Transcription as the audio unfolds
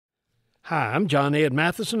Hi, I'm John Ed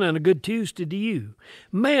Mathison, and a good Tuesday to you.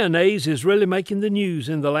 Mayonnaise is really making the news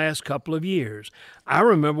in the last couple of years. I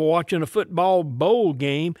remember watching a football bowl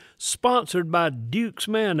game sponsored by Duke's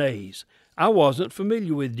Mayonnaise. I wasn't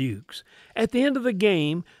familiar with Duke's. At the end of the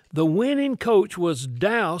game, the winning coach was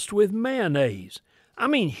doused with mayonnaise. I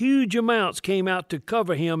mean, huge amounts came out to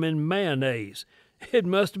cover him in mayonnaise. It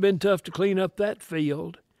must have been tough to clean up that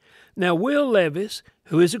field. Now, Will Levis,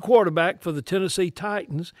 who is a quarterback for the Tennessee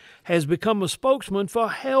Titans, has become a spokesman for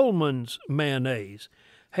Hellmann's mayonnaise.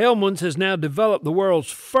 Hellmann's has now developed the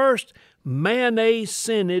world's first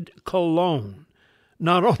mayonnaise-scented cologne.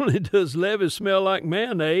 Not only does Levis smell like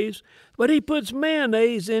mayonnaise, but he puts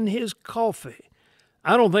mayonnaise in his coffee.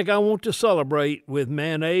 I don't think I want to celebrate with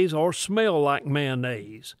mayonnaise or smell like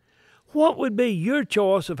mayonnaise. What would be your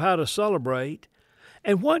choice of how to celebrate?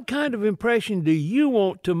 And what kind of impression do you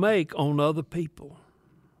want to make on other people?